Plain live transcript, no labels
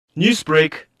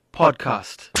Newsbreak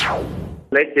Podcast.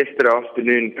 Late yesterday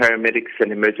afternoon, paramedics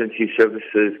and emergency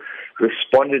services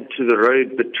responded to the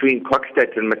road between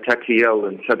Kokstad and Matatiele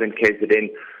in southern KZN,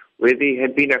 where there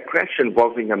had been a crash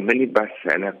involving a minibus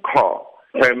and a car.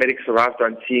 Paramedics arrived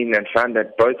on scene and found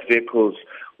that both vehicles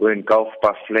were engulfed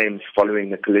by flames following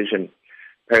the collision.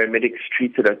 Paramedics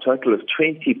treated a total of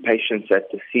 20 patients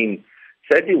at the scene.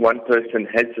 Sadly, one person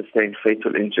had sustained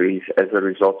fatal injuries as a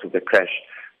result of the crash.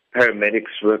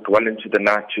 Paramedics worked well into the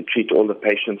night to treat all the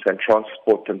patients and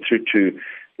transport them through to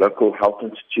local health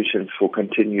institutions for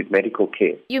continued medical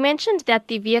care. You mentioned that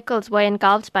the vehicles were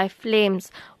engulfed by flames.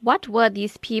 What were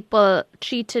these people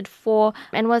treated for,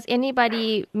 and was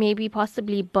anybody maybe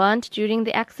possibly burnt during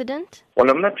the accident? Well,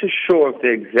 I'm not too sure of the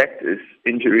exact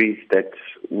injuries that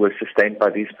were sustained by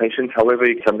these patients. However,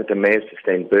 some of them may have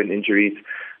sustained burn injuries.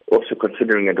 Also,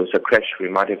 considering it was a crash, we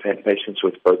might have had patients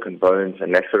with broken bones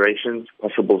and lacerations,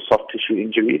 possible soft tissue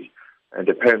injuries. And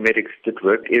the paramedics did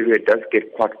work. The area does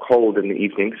get quite cold in the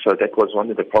evening, so that was one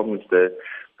of the problems the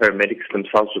paramedics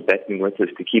themselves were battling with, is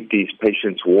to keep these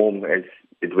patients warm as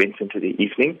it went into the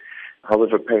evening.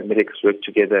 However, paramedics worked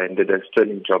together and did a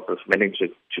sterling job of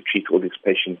managing to treat all these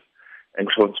patients and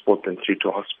transport them through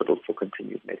to hospital for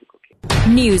continued medical care.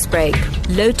 Newsbreak,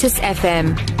 Lotus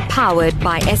FM, powered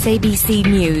by SABC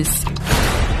News.